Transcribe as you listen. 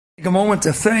Take a moment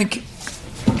to thank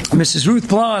Mrs. Ruth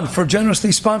Blad for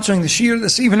generously sponsoring the shiur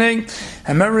this evening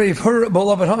in memory of her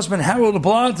beloved husband Harold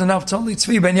Blad and Naftali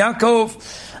Tzvi Ben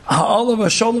Yaakov. All of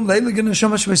us, Shalom, Leilig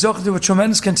Neshama, Shmizach, do a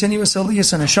tremendous continuous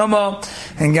aliyah and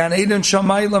Neshama, and Gan Eden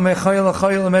Shamayla Mechayel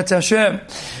Achayel Met Hashem.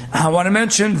 I want to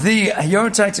mention the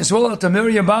Yortites as well, at the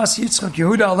Miriam Bas Yitzchak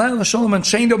Yehuda Aleh Shalom and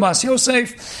Shendo Bas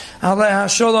Yosef Aleh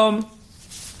Shalom.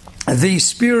 The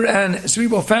Spear and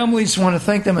Zwibo families want to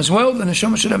thank them as well. The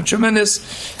Neshama should have a tremendous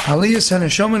aliyah and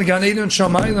Neshama and Gan Eden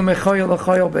Shamayla Mechayel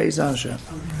Achayel Be'ez Hashem.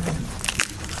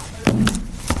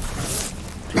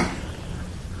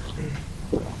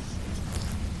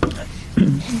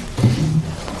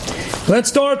 Let's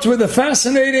start with the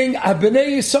fascinating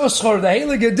Bnei Yisachar, the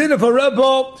Heilige Din of a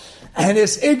Rebbe, and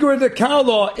it's Igra de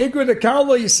Karla. Igra de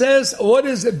Karla, he says, what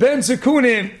is Ben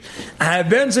Zekunim?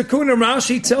 Ben Zekunim,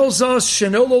 Rashi tells us,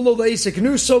 Shenolo Loleisik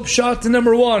Nusop shot to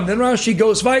number 1. Then Rashi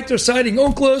goes weiter, citing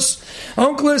Onkelos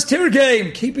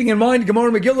Tirgame, keeping in mind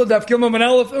Gemara Megillah, Daf Gimel and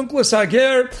Aleph, Onkelos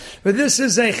Hager, but this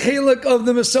is a chelik of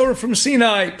the Masorah from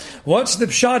Sinai. What's the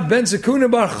pshat? Ben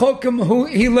Zekunim Bar Chokim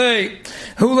Hulei.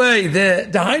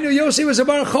 The Hainu Yossi was a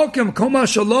Bar Chokim, Koma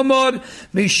Shalomad,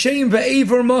 Mishem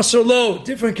Ve'ever Masarlo.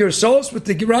 Different cursos, but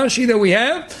the Rashi that we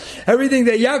have, everything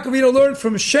that Yaakov learned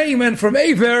from Shem and from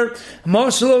Aver,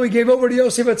 Masarlo he gave over to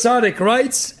Yosef Atzadik,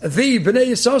 writes, the Bnei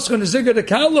Yisachar and Ziga de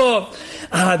Kalo.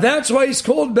 That's why he's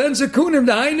called Ben Zekunim.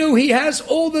 The Hainu, he has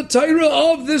all the Torah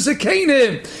of the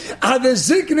Zekanim. The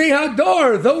Ziknei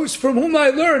Hadar, those from whom I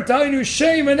learned, Hainu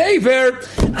Shem and Aver,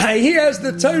 he has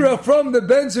the Torah from the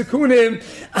Ben Zekunim,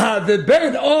 the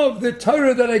Ben of the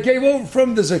Torah that I gave over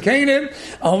from the Zekanim.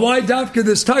 Why Davka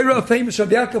this Torah, famous of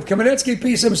Yaakov Kamenetsky,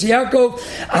 piece of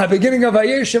Yaakov, beginning of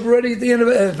Vayeshev, already at the end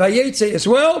of Vayetze as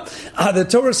well. The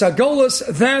Torah Sagolas,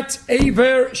 that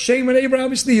Aver, Shem and Aver,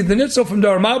 obviously the Nitzel from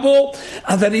Darmabel,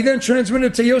 that he then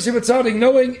transmitted to Yosef Atzadik,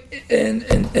 knowing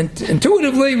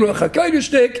intuitively, Ruach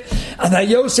HaKodesh, and that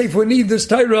Yosef would need this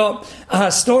Torah,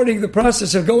 starting the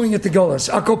process of going into Golas.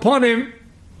 Akopanim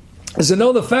is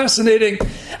another fascinating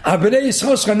Bnei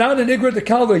Yisachar, not in Igra de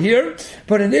Kala here,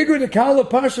 but in Igra de Kala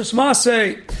Parshas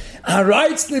Masei.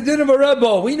 Writes the Din of a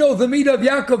Rebbe. We know the Midah of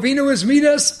Yaakov. We know his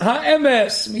Midas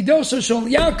HaEmes. Midos Shal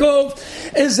Yaakov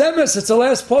is Emes. It's the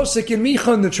last posuk in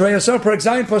Micha in the Treyasar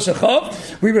Paragzayin Posuk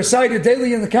Chav. We recite it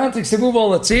daily in the context of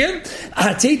Uval Atzion.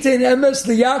 Atitin Emes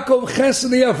LiYaakov Ches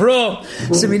LiAvram.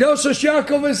 So Midos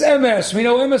Yaakov is Emes. We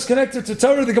know Emes connected to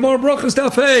Torah. The Gemara Brachas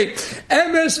Daf Hey.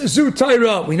 Emes Zu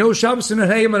Torah. We know Shabbos and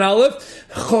Hayim and Aleph.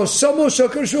 Chosamo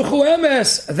Shakar Shuchu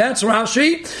Emes. That's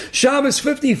Rashi. Shabbos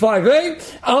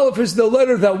 55a. Aleph is the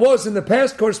letter that was in the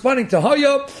past, corresponding to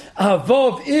Haya.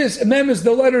 Vav is, Mem is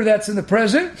the letter that's in the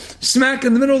present. Smack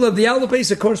in the middle of the Aleph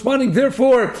is corresponding,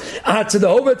 therefore, to the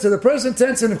Hovet, to the present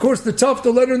tense, and of course the Tuf,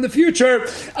 the letter in the future.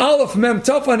 Aleph, Mem,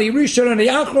 Tuf, Ani, Rishon, Ani,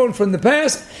 Achron, from the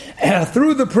past,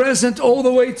 through the present, all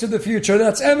the way to the future.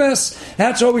 That's MS.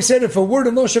 That's why we said if a word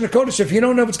in Lashon HaKodesh, if you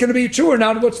don't know if it's going to be true or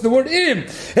not, what's the word in?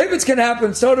 If it's going to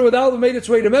happen, started with Aleph, made its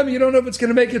way to Mem, you don't know if it's going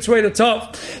to make its way to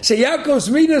Tuf. So Yaakov's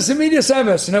Midas and Midas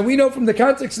MS. Now we know from the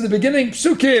context of the beginning,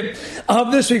 Psukim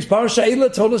of this week's Parasha,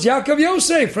 Eila told us Yaakov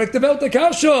Yosef, Rektevel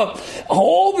Kasha.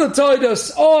 All the titles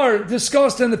are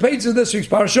discussed in the pages of this week's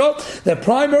Parasha. The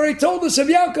primary told us of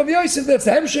Yaakov Yosef, that's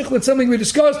the Hemshech, with something we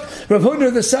discussed, Rav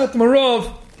Huna the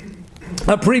Satmarov,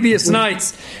 previous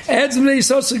nights. And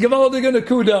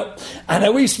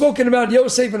we've spoken about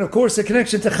Yosef, and of course the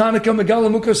connection to Chanukah. Megala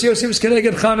Mukos Yosef is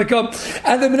connected to Chanukah,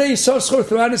 and the Bnei Yisachar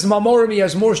throughout his Mamorim, he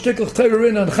has more shtickl Torah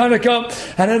in on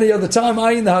Chanukah and any other time.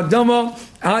 In the Hagdama,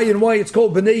 and why it's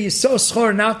called Bnei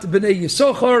Yisachar, not Bnei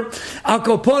Yisachar.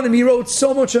 Akopanim, he wrote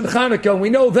so much on Chanukah. We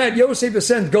know that Yosef is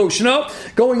sent Goshna,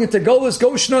 going into Golas,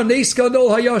 Goshna, Nes Gadol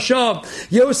Hayasham.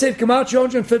 Yosef Gematria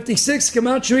 156,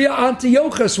 Gematria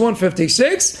Antiochus 156.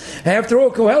 After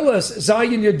all, Kohelas,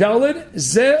 Zayin Yadalid,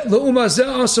 Ze Leuma Ze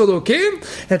Asolokim.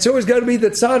 It's always got to be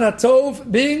the Tzad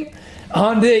HaTov being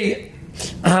on the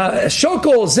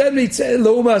Shokol Zemnit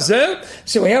Leuma Ze.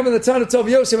 So we have in the Tzad HaTov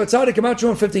Yosef Atzadik Gematria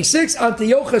 156,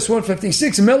 Antiochus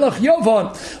 156, Melech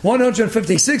Yovan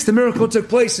 156. The miracle took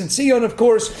place in Sion, of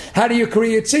course. How do you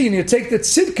create Sion? You take the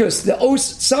Tzidkus, the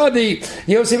Os Tzadi,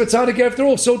 Yosef Atzadik, after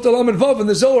all, Sotalam and Vav in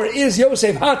the Zohar is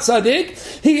Yosef HaTzadik.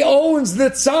 He owns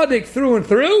the Tzadik through and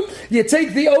through. You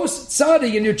take the Os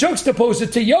Tzadi and you juxtapose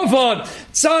it to Yovan.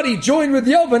 Tzadi joined with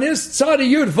Yovan is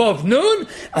Tzadi Yud Vav Nun,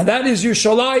 and that is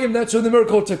Yushalayim. That's where the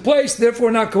miracle took place.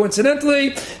 Therefore, not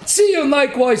coincidentally, Tzion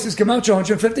likewise is Gematria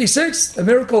 156. The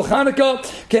miracle Chanukah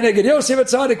Keneged Yosef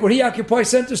Atzadik, where he occupies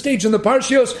center stage in the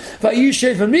Parshios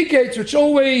Vayishev and Miketz, which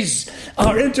always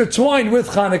are intertwined with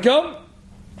Chanukah.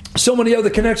 So many other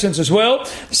connections as well.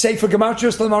 Sefer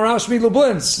Gematrios L'Marashmi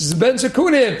Lublin. Ben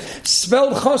Zekunim,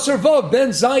 spelled Chaser Vav,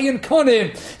 Ben Zion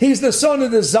Konim. He's the son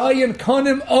of the Zion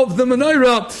Konim of the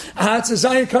Menorah. It's a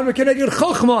Zion Konim Keneged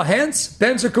Chochma. Hence,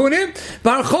 Ben Zekunim,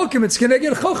 Bar Chokim, it's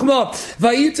Keneged Chochma.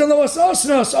 Vayitalo As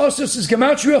Osnos. Osnos is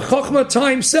Gematria Chochma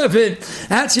times 7.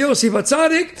 That's Yosef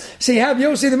HaTzadik. So you have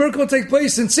Yosef, the miracle take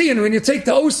place in Sion. When you take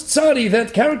the Os Tzadi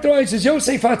that characterizes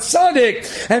Yosef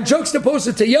HaTzadik and juxtapose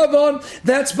it to Yavon,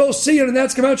 that's both Sion and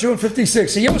that's Gematria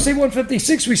 156. So Yosef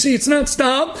 156, we see it's not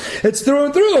Stam, it's through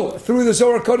and through. Through the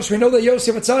Zohar Kodesh, we know that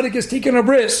Yosef HaTzadik is Tikkun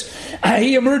Abris.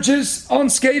 He emerges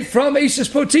unscathed from Ashes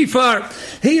Potiphar.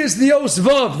 He is the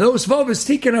Osvav. The Osvav is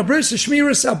Tikkun Abris. The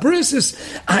Shmiras Abris is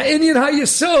Inyan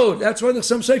HaYesod. That's why the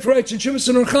some Sefer writes in Shuvas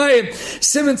and Urchaim.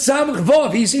 Simon Samach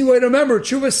Vav. Easy way to remember.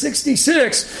 Shuvas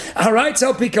 66. Alright,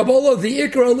 so Pi Kabbalah, the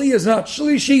Ikar Ali is not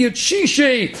Shlishi, it's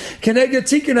Shishi. Keneged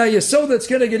Tikkun HaYesod, that's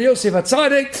Keneged Yosef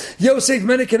HaTzadik. Yosef,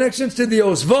 many connections to the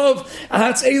Osvav.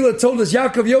 That's Eila told us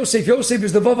Yaakov Yosef. Yosef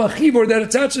is the Vav HaChibur that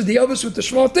attaches the Avos with the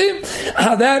Shvatim.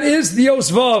 That is the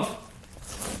Osvav.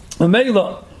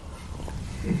 Amela.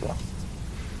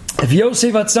 If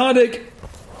Yosef HaTzadik,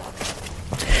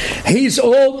 he's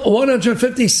all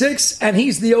 156, and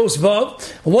he's the Osvav.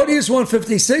 What is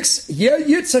 156?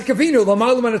 Yitzhak Avinu,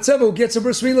 L'Malam Anatzev, who gets a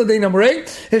bris milah day number 8.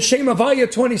 His Shem Havaya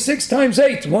 26 times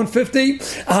 8, 150.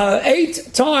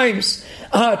 8 times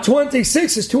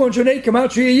 26 is 208.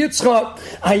 Gematria Yitzchak.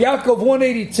 Yaakov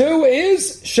 182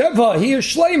 is Sheva. He is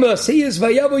Shleimus. He is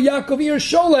Vayavu Yaakov. He is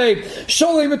Sholem.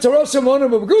 Sholem Tarosim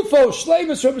Onam of Gufo.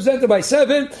 Shleimus represented by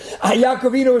 7.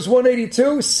 Yaakov is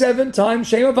 182. 7 times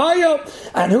Shem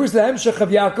Havaya. And who's the Hemshech of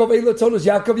Yaakov? Eila told us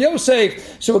Yaakov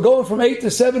Yosef. So we're going from 8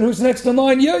 to 7. Who's next to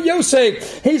 9?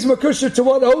 Yosef. He's Makusha to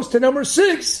what host? To number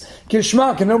 6.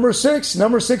 Kishmak, and number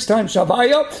 6 times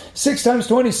Shavaya, 6 times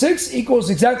 26 equals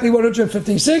exactly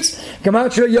 156.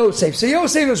 Gematria Yosef. So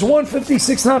Yosef is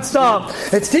 156, not stop.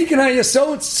 It's Tikkun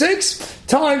HaYesod, 6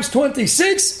 times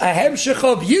 26. A Hemshech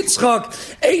of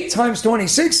Yitzchak, 8 times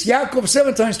 26. Yaakov,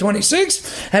 7 times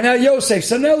 26. And now Yosef.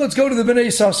 So now let's go to the Bnei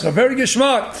Yissaschar. Very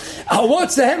Geshmak.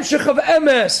 What's the Hemshech of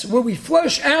Emes? Where we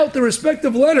flesh out the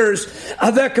respective letters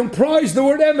that comprise the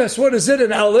word Emes. What is it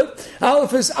in Aleph?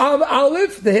 Aleph is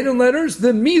Aleph, the hidden letters,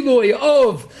 the miloi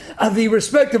of the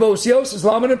respective osios is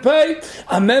lamed and pei,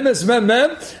 mem is mem,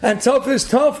 and tuf is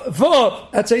tuf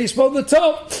vav. That's how you spell the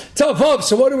tuf vav.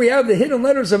 So what do we have? The hidden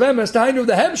letters of emes. I know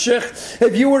the hemshech.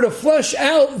 If you were to flesh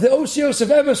out the osios of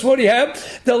emes, what do you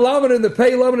have? The lamed and the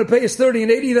pei. Lamed and pei is 30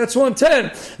 and 80. That's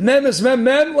 110. Mem is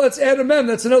mem. Let's add a mem.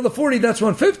 That's another 40. That's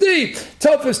 150.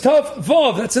 Tuf is tuf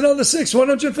vav. That's another 6.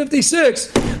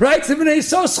 156. Right? The Bnei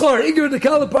Yissaschar. Igor the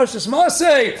Kala Parshas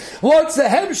Masei. What's the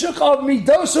hemshech of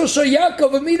Midoso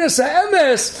Shayakov and Midas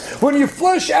Emes? When you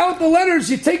flesh out the letters,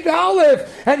 you take the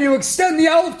Aleph and you extend the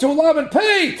Aleph to a Lam and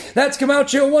Pei. That's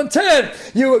Gematria 110.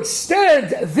 You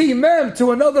extend the Mem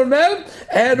to another Mem,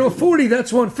 add a 40.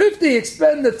 That's 150.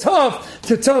 Expand the Tuf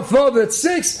to Tuf Vav. That's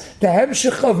 6. The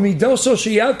Hemshech of Midoso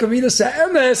Shayakov Midas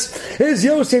Emes is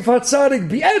Yosef HaTzadik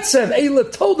B'etzem.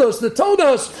 Eila told us, the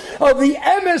Todos of the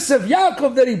Emes of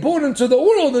Yaakov that he brought into the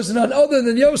world is none other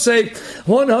than Yosef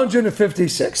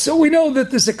 156. So we know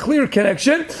that there's a clear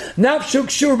connection. Nafshuk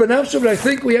shur b'nafshuk, but I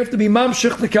think we have to be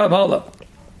mamshich the Kabbalah.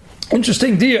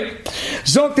 Interesting deal.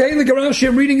 Zok the Heilige Rashi,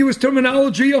 I'm reading you his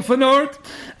terminology of an art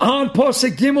on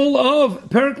Pasuk Gimel of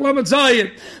Perek Lamed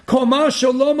Zayin. Koma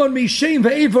shalom on mishem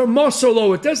ve'ever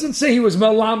masolo. It doesn't say he was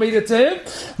malamed to him.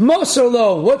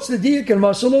 Masolo. What's the diak in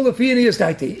masolo? The fiani is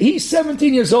 90. He's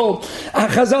 17 years old.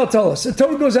 Chazal tell us. The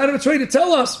Torah goes out of its way to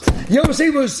tell us.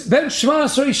 Yosef was ben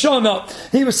Shmas Rishana.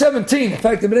 He was 17. In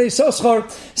fact, the Bnei Yissaschar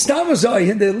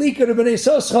Stamazai in the Likar of Bnei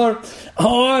Yissaschar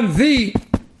on the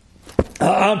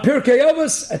Pirkei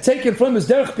Avos, taken from his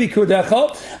Derech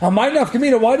Pikudecha.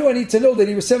 Why do I need to know that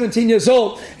he was 17 years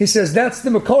old? He says, that's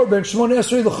the Makor ben Shmon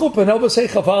Esrei L'chuppah, and Avos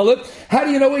Heichav Aleph. How do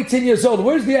you know 18 years old?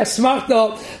 Where's the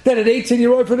Asmachta that an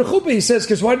 18-year-old for the Chuppah? He says,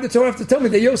 because why did the Torah have to tell me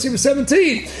that Yosef was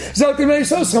 17? Zok the Bnei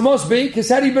Yissaschar must be, because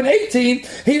had he been 18,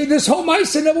 this whole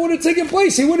Maisa never would have taken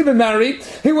place. He would have been married.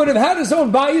 He would have had his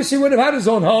own bias. He would have had his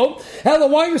own home. Hell,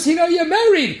 why was he not yet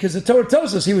married? Because the Torah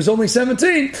tells us he was only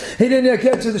 17. He didn't yet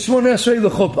get to the Shmon Esrei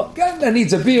L'chuppah. That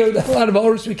needs a beard. A lot of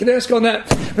hours we can ask on that.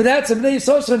 But that's a Bnei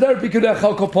Yissaschar and Derech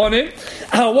Pikudecha upon him.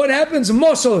 What happens?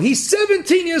 Mosel. He's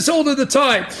 17 years old at the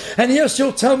time. And yes,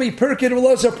 you'll tell me, Perkei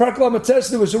Elazar Praklamates,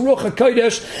 there was a Ruach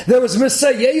HaKodesh, there was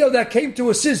Messiah that came to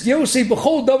assist Yosef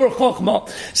B'chol Davar Chochma.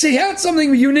 See, he had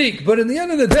something unique, but in the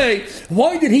end of the day,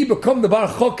 why did he become the Bar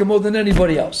Chochma more than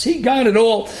anybody else? He got it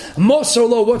all.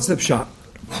 Mosel, what's the pshat?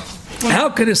 How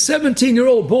can a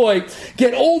 17-year-old boy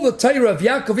get all the Torah of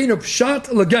Yaakovinu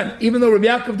Pshat Lagan? Even though Rabbi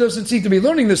Yaakov doesn't seem to be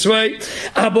learning this way,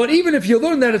 but even if you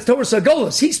learn that it's Torah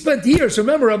Sagolas, he spent years.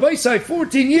 Remember, Rabbi Isai,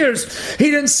 14 years.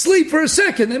 He didn't sleep for a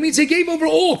second. That means he gave over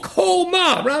all.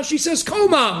 Koma. Rashi says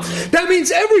Koma. That means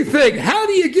everything. How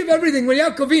do you give everything when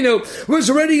Yaakovinu was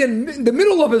already in the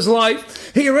middle of his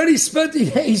life? He already spent.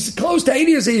 He's close to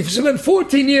 80 years. He spent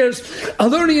 14 years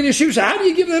learning in Yeshiva. How do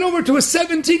you give that over to a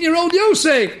 17-year-old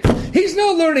Yosef? He's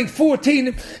not learning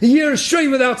 14 years straight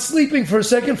without sleeping for a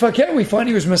second. We find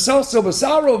he was Masalso,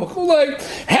 Basaro, B'chulei.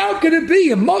 How could it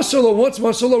be? Masalo, what's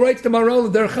Masalo? Writes the Maral,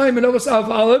 the Derchaim, and Novas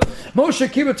Av Aleph. Moshe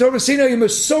Kibbutz Torah Sinai,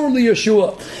 Masorli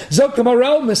Yeshua. Zok the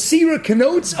Maral, Masira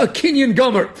connotes a Kinyan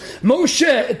Gomer. Moshe,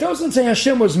 it doesn't say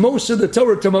Hashem was most of the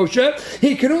Torah to Moshe.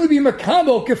 He can only be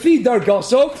Makabo, Kafi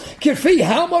Dargaso, Kafi,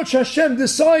 how much Hashem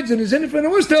decides in his infinite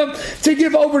wisdom to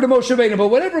give over to Moshe Rabbeinu. But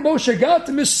whatever Moshe got,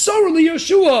 the Masorli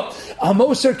Yeshua. A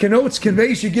Moser connotes,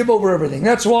 conveys, you give over everything.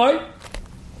 That's why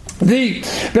the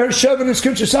Bereshev and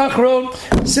Scripture Sachron,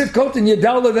 Sivkot and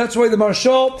Yedala, that's why the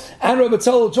Marshal and Rabbi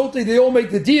Tzal Jolti, they all make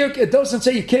the diak. It doesn't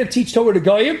say you can't teach Torah to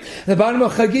Goyim. The bottom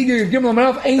of Chagiga, you give them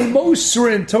enough, ain't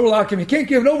Moser in Torah Lakim. You can't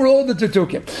give it over all the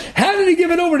Tetukim. How did he give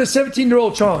it over to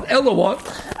 17-year-old child? Ella what?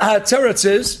 Teretz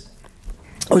is,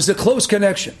 it was a close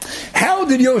connection. How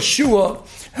did Yoshua,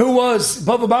 who was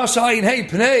Bava Basha Ayin Hey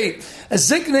Pnei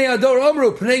Ziknei Ador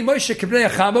Amru Pnei Moshe Pnei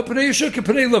Achama Pnei Yeshua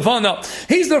Pnei Levana?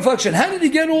 He's the reflection. How did he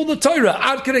get all the Torah?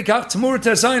 Ad Kedei Kach Tamur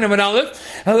Tezayin and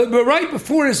Aleph. But right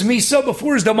before his Misa,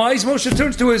 before his demise, Moshe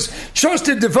turns to his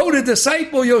trusted, devoted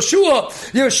disciple Yoshua.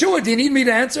 Yoshua, do you need me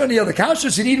to answer any other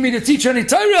questions? Do you need me to teach any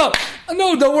Torah?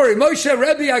 No, don't worry. Moshe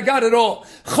Rebbe, I got it all.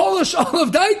 Cholish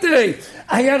Olav Daitei.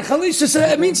 I had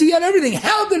Chalisha, it means he had everything.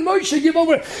 How did Moshe give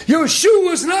over? Yoshua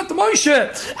was not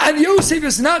Moshe, and Yosef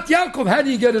is not Yaakov. How do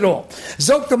you get it all?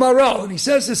 Zok the Maral, and he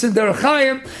says this in Derech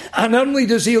Chaim, and not only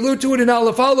does he allude to it in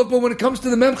Aleph Aleph, but when it comes to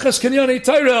the Memches Kinyanei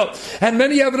Torah, and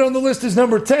many have it on the list as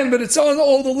number 10, but it's on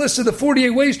all the list of the 48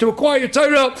 ways to acquire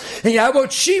Torah. And how about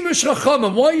Shemesh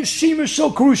Rachamim? Why is Shemesh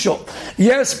so crucial?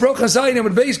 Yes, Broch HaZayim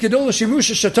and Beis Gedol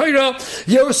Shemusha Shatayra,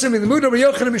 Yosef in the Muda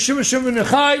Yochanan Meshumash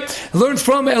Nechai learned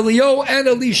from Elio and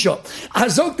Elisha.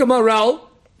 Hazok the Maral.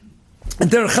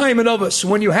 Derchaim and Avos.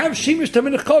 When you have Shemesh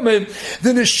Tamid Chomim,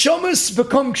 the Neshamas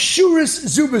become Kshuris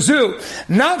Zubazu.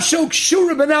 Nafsho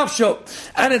Kshura Benafsho.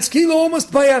 And it's kilo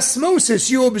almost by osmosis.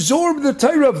 You absorb the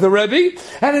Torah of the Rebbe,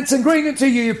 and it's ingrained into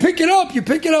you. You pick it up.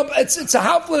 It's a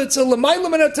hafla, it's a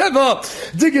Lamailam and a Teva.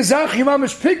 Digazach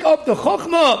Yimamish, pick up the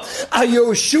Chochmah.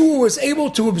 Yoshua was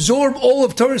able to absorb all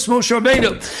of Torah's Moshe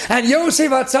Rabbeinu. And Yosef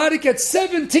HaTzadik at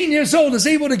 17 years old is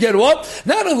able to get what?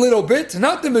 Not a little bit,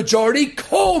 not the majority.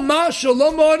 Kol Mashal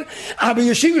Lomod, Abi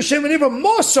Yeshiva Shem and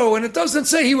Moso, and it doesn't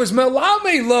say he was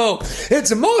Melame Lo.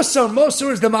 It's Moso. Moso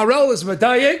is the Maral is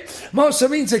Medayek. Moso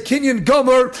means a Kinyan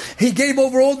Gomer. He gave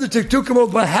over all the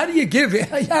Tiktukim, but how do you give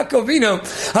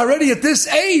Yaakovino already at this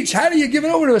age? How do you give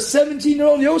it over to a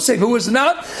 17-year-old Yosef who is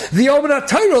not the Omen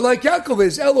Torah like Yaakov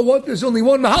is? Ella, what? There's only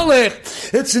one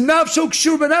Mahalech. It's Nafsho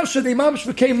Kshur Benafsho. The Imams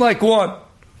became like one.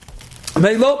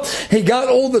 He got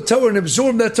all the Torah and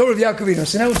absorbed that Torah of Yaakovino.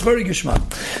 So now it's very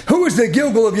Gishmak. Who is the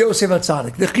Gilgal of Yosef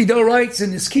HaTzadik? The Chidah writes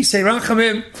in his Kisei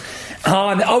Rachamim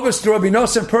on Avos to Rabbi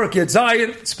Nosson Perk Yed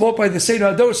Zayin, spoke by the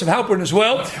Seder Hados of Halpern as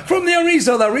well. From the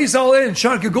Arizal in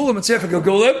Shar Gegulim and Sefer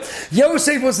Gegulim,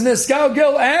 Yosef was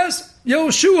Nesgalgel as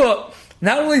Yoshua.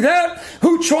 Not only that,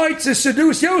 who tried to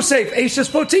seduce Yosef?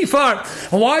 Eishes Potiphar.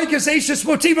 Why? Because Eishes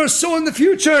Potiphar saw in the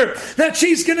future that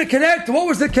she's going to connect. What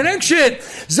was the connection?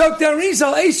 Zok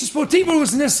Darizal, Eishes Potiphar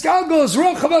was Neskalgos,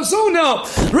 Rochav Azona.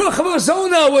 Rochav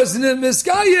Azona was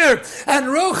Niskayer, and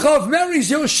Rochav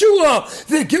marries Yoshua.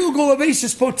 The Gilgal of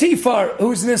Eishes Potiphar,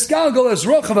 who's Neskalgos as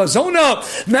Rochav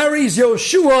Azona, marries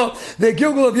Yoshua. The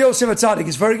Gilgal of Yosef HaTzadik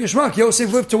is very Gishmak.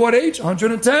 Yosef lived to what age?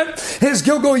 110. His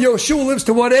Gilgal Yoshua lives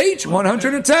to what age? 110.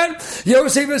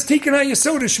 Yosef is Tikkun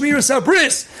HaYesod, Shmiras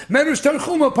HaBris, Medrash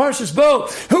Tanchuma, Parshas Bo.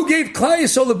 Who gave Klal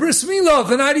Yisrael the Bris Milah,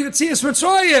 the night of Yetzias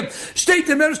Mitzrayim? State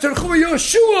the Medrash Tanchuma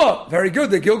Yoshua. Very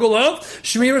good. The Gilgal of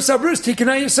Shmiras HaBris, Tikkun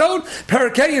HaYesod,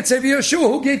 Parakei and Sevi Yoshua.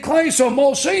 Who gave Klal Yisrael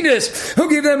Mol Shenis? Who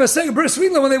gave them a second Bris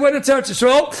Milah when they went into Eretz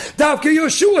Yisrael? Davka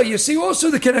Yoshua. You see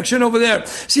also the connection over there.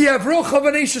 So you have Rochav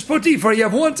and Eishes Potiphar. You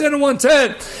have 110 and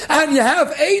 110, and you have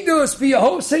Eidos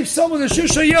B'Yehosef, some of the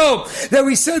Shusha Yom that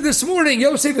we said this morning. morning,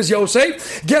 Yosef is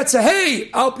Yosef, gets a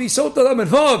hey, I'll be Sota Lam and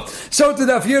Vav, Sota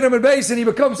Daf Yudam and Beis, and he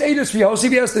becomes Eidus for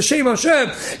Yosef. He has the Shem Hashem,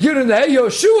 Yudam the Hey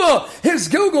Yoshua. His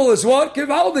Gilgal is what?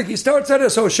 Givaldik. He starts out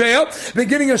as Hosea,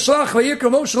 beginning of Shlach Vayikra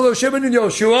Moshe Shimon and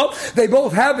Yoshua. They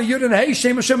both have a Yud and a Hey,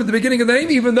 Shem Hashem at the beginning of the name,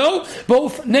 even though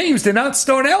both names did not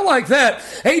start out like that.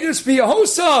 Eidus for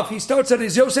Yehosaf. He starts out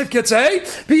as Yosef, gets a Hey.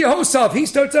 Yehosaf. He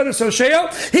starts out as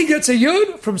Hosea. He gets a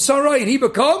Yud from Sarai, and he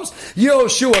becomes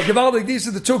Yoshua. Givaldik. These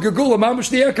are the two Gegula, Mamash,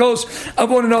 the echoes of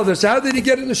one another. So how did he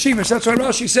get in the Shemesh? That's why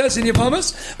Rashi says in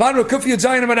Yavamas, Banu Kufi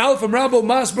Zayin and Alf from Rabbo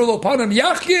Masber Lopanim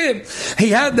Yachim. He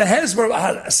had the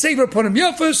Hezber, Sever Panim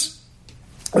Yafus.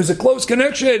 There's a close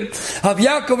connection of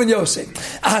Yaakov and Yosef.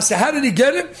 So how did he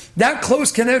get it? That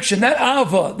close connection, that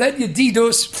Ava, that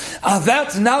Yedidus,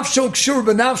 that Nafsho Kshur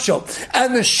B'Nafsho,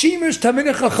 and the Shemesh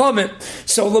Taminach Chachamim.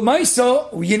 So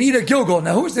Lamaisa, you need a Gilgal.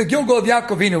 Now who's the Gilgal of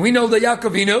Yaakovinu? We know that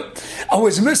Yaakovinu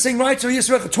was missing, right? So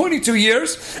Yisrael 22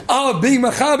 years of being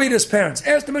Machabed his parents.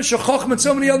 Asked him in Shechachim and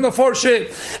so many other Mefarshim.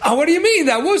 What do you mean?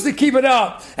 That was the Kibbut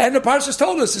Av. And the Parshas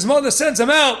told us his mother sends him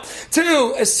out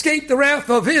to escape the wrath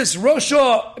of his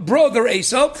Roshah brother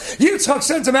Esau. Yitzchak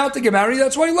sends him out to get married.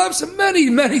 That's why he loves him.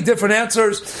 Many different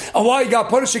answers on why he got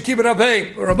punished to keep it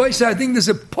Avei. Rabbi said, I think there's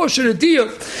a push and a deal.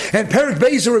 And Perik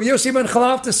Bezer of Yosef ben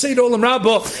Chalaf to say to Olam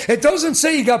Rabbah, it doesn't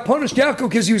say he got punished Yaakov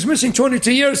because he was missing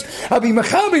 22 years. Abi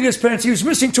Machabed his parents, he was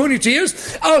missing 22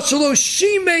 years. Al Shalosh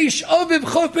Shimesh Aviv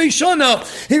Chof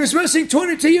Beishana. He was missing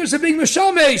 22 years of being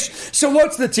Meshamesh. So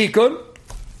what's the tikkun?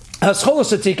 As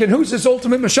Cholos a tikkun, who's his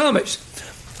ultimate Meshamesh?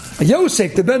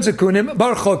 Yosef, the Ben Zekunim,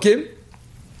 Bar Chokim,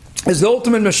 is the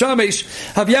ultimate Meshamesh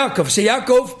of Yaakov. So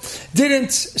Yaakov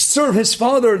didn't serve his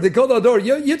father, the Golador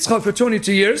Yitzchak, for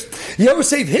 22 years.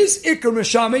 Yosef, his Iker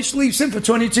Meshamesh, leaves him for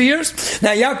 22 years.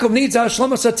 Now Yaakov needs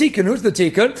Hashlama Satikin. Who's the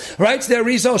Tikkun? Right there,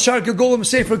 Rizal Shar Gegulim,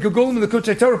 Sefer Gegulim, the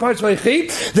Kutei Torah parts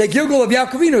Vaychi. The Gilgal of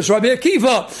Yaakovinus, Rabbi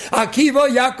Akiva.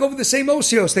 Akiva, Yaakov, the same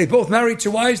Osios. They both married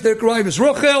two wives. Their wife is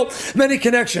Rochel. Many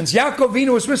connections.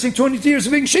 Yaakovinu was missing 22 years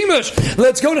of being Shemesh.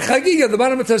 Let's go to Chagiga, the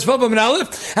bottom of Tezvav and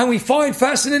Aleph, and we find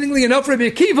fascinating enough, Rabbi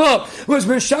Akiva was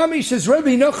Meshamish as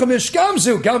Rabbi Nochamish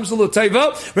Gamzu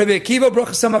L'Teva. Rabbi Akiva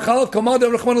Brachas Hamachalav Kamada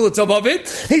Rachman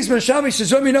L'Tavavit. He's Meshamish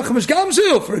as Rabbi Nochamish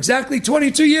Gamzu for exactly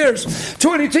 22 years.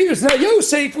 22 years. Now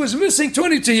Yosef was missing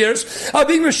 22 years of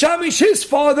being Meshamish his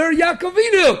father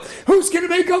Yaakovinu. Who's going to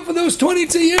make up for those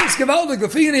 22 years? Gavaldik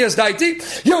Lefini as Daiti.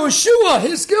 Yoshua,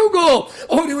 his Gilgal.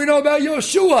 What do we know about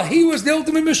Yoshua? He was the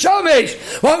ultimate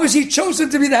Meshamish. Why was he chosen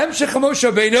to be the Hemshech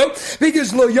Moshe Rabbeinu?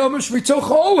 Because Lo Yomish Ritocha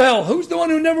Ohel. Who's the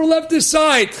one who never left his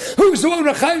side? Who's the one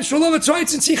who Chaim Shlomovitz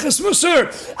writes in Sichas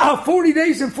Musar? 40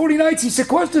 days and 40 nights he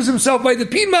sequesters himself by the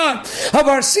Piedmont of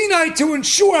Har Sinai to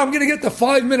ensure I'm going to get the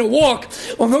 5-minute walk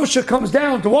when Moshe comes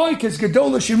down. Why? Because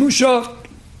Gedola Shemusha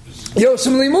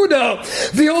Yosem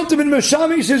Limuda, the ultimate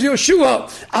Meshamish is Yeshua.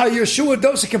 Yeshua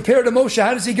doesn't compare to Moshe.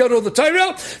 How does he get all the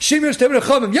Torah? Shemesh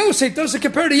Temenachamim. Yosef doesn't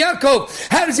compare to Yaakov.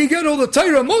 How does he get all the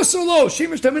Torah? Mosolo,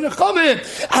 Shemesh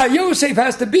Temenachamim. Yosef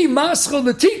has to be Maschel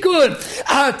the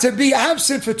Tikkun, to be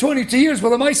absent for 22 years.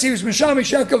 Well, the Maisi was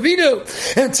Meshamish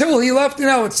Yaakovinu until he left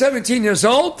now at 17 years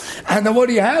old. And then what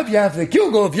do you have? You have the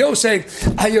Gilgal of Yosef.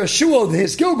 Yeshua,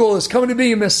 his Gilgal is coming to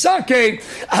be Mesake.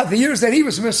 The years that he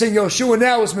was missing, Yeshua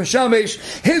now is Meshamish.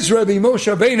 His Rebbe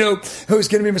Moshe Rabbeinu, who's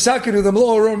going to be Masakin, who the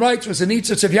Mloah writes, was a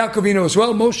Nitzitz of Yaakovinu as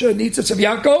well. Moshe, Nitzitz of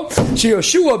Yaakov.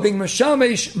 Yoshua being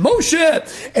Meshamesh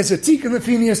Moshe as a Tikkun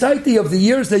Lefinias Daiti of the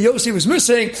years that Yosef was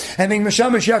missing, and being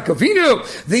Meshamesh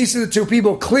Yaakovinu. These are the two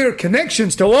people, clear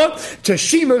connections to what? To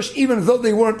Shemesh, even though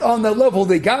they weren't on that level,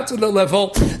 they got to the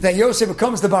level that Yosef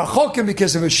becomes the Bar Chokim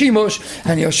because of a Shemesh,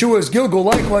 and Yeshua's Gilgal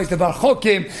likewise the Bar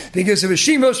Chokim because of a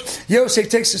Shemesh. Yosef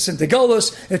takes us into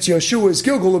Golus. It's Yeshua's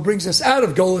Gilgal who brings us out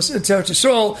of Golus into Eretz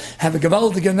Yisrael. Have a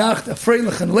gewaltige Nacht, a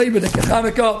freilich and Leben, a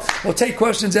Chanukah. We'll take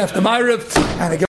questions after Ma'ariv, and a